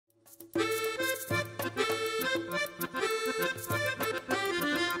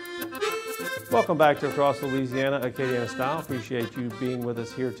Welcome back to Across Louisiana, Acadiana Style. Appreciate you being with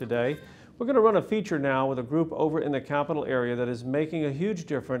us here today. We're going to run a feature now with a group over in the capital area that is making a huge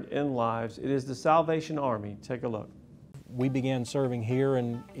difference in lives. It is the Salvation Army. Take a look. We began serving here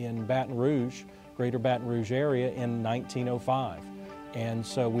in Baton Rouge, greater Baton Rouge area in 1905. And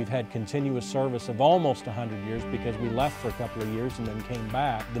so we've had continuous service of almost 100 years because we left for a couple of years and then came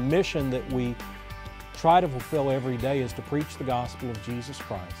back. The mission that we try to fulfill every day is to preach the gospel of Jesus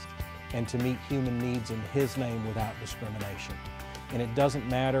Christ and to meet human needs in His name without discrimination. And it doesn't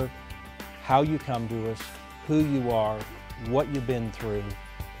matter how you come to us, who you are, what you've been through,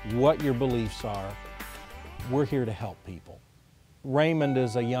 what your beliefs are. We're here to help people. Raymond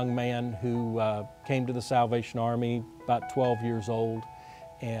is a young man who came to the Salvation Army about 12 years old,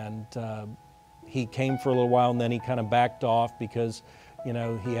 and he came for a little while and then he kind of backed off because, you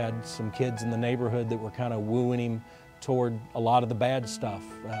know, he had some kids in the neighborhood that were kind of wooing him toward a lot of the bad stuff,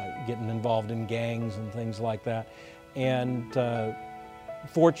 getting involved in gangs and things like that. And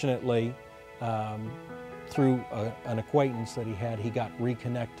fortunately, through an acquaintance that he got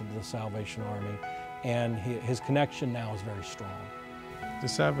reconnected to the Salvation Army, and his connection now is very strong. The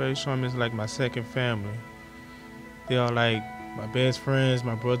Salvation Army is like my second family. They are like my best friends,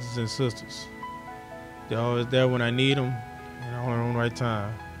 my brothers and sisters. They're always there when I need them and on the right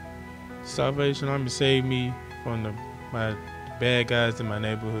time. The Salvation Army saved me from my bad guys in my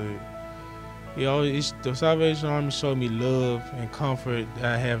neighborhood. The Salvation Army showed me love and comfort that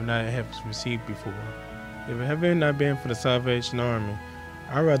I have not received before. If it had not been for the Salvation Army,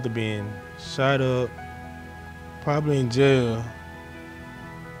 I'd rather been shot up, probably in jail,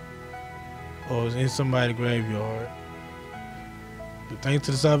 or in somebody's graveyard. But thanks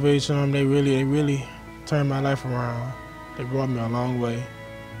to the Salvation Army, they really turned my life around. They brought me a long way.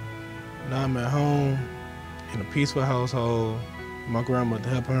 Now I'm at home in a peaceful household. My grandmother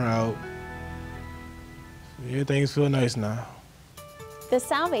helping her out. Everything's feel nice now. The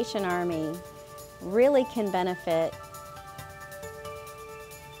Salvation Army really can benefit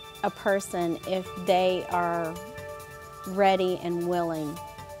a person if they are ready and willing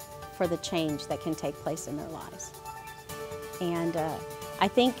for the change that can take place in their lives. And I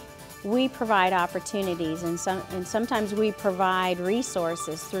think we provide opportunities and sometimes we provide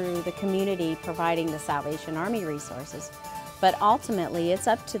resources through the community providing the Salvation Army resources. But ultimately, it's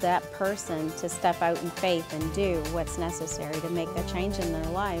up to that person to step out in faith and do what's necessary to make a change in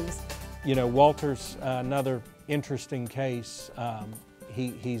their lives. You know, Walter's another interesting case.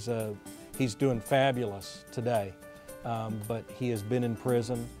 He's doing fabulous today, but he has been in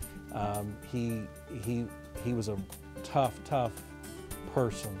prison. He was a tough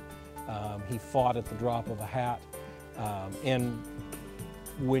person. He fought at the drop of a hat, and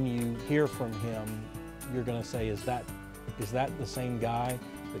when you hear from him, you're going to say, is that the same guy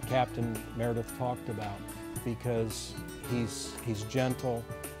that Captain Meredith talked about? Because he's gentle,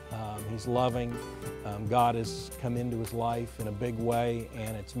 he's loving. God has come into his life in a big way,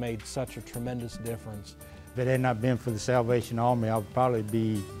 and it's made such a tremendous difference. If it had not been for the Salvation Army, I would probably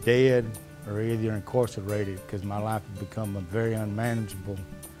be dead or either incarcerated because my life had become very unmanageable.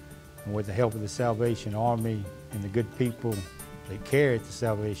 And with the help of the Salvation Army and the good people that carry the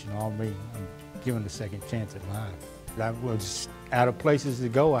Salvation Army, I'm given a second chance at life. I was out of places to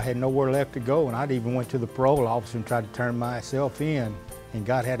go. I had nowhere left to go, and I'd even went to the parole officer and tried to turn myself in, and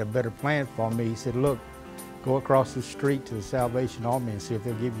God had a better plan for me. He said, look, go across the street to the Salvation Army and see if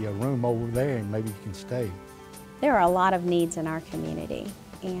they'll give you a room over there and maybe you can stay. There are a lot of needs in our community,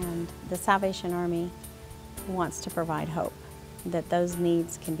 and the Salvation Army wants to provide hope that those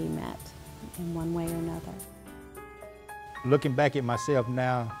needs can be met in one way or another. Looking back at myself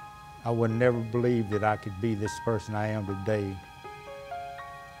now, I would never believe that I could be this person I am today.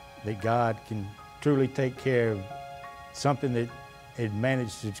 That God can truly take care of something that had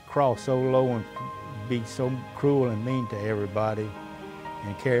managed to crawl so low and be so cruel and mean to everybody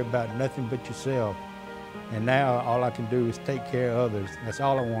and care about nothing but yourself. And now all I can do is take care of others. That's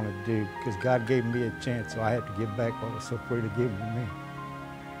all I want to do because God gave me a chance, so I have to give back what was so free to give to me.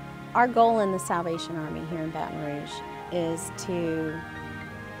 Our goal in the Salvation Army here in Baton Rouge is to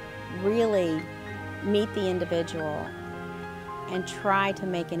really meet the individual and try to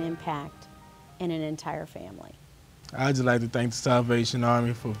make an impact in an entire family. I'd just like to thank the Salvation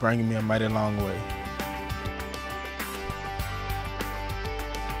Army for bringing me a mighty long way.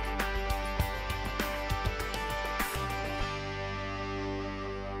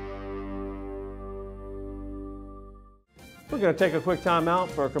 We're going to take a quick time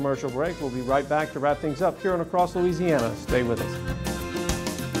out for a commercial break. We'll be right back to wrap things up here on Across Louisiana. Stay with us.